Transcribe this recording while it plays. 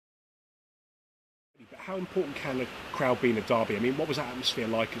how important can a crowd be in a derby? I mean, what was that atmosphere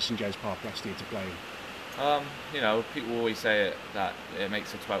like at St James Park last year to play in? You know, people always say that it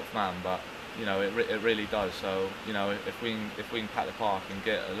makes a 12th man, but you know, it really does. So you know, if we can pack the park and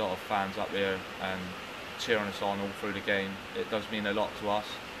get a lot of fans up here and cheering us on all through the game, it does mean a lot to us.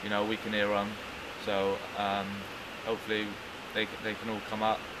 You know, we can hear them. So hopefully they can all come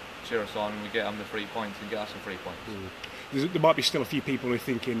up, cheer us on, and we get them the 3 points and get us the 3 points. There might be still a few people who are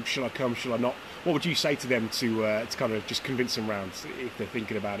thinking, shall I come, shall I not? What would you say to them to kind of just convince them round if they're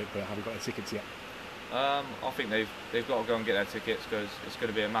thinking about it but haven't got their tickets yet? I think they've got to go and get their tickets because it's going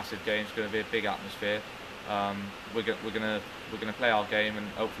to be a massive game. It's going to be a big atmosphere. We're going to play our game, and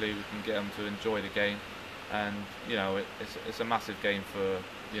hopefully we can get them to enjoy the game. And you know, it's a massive game for,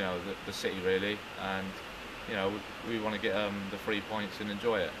 you know, the city really, and you know, we want to get the 3 points and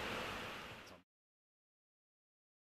enjoy it.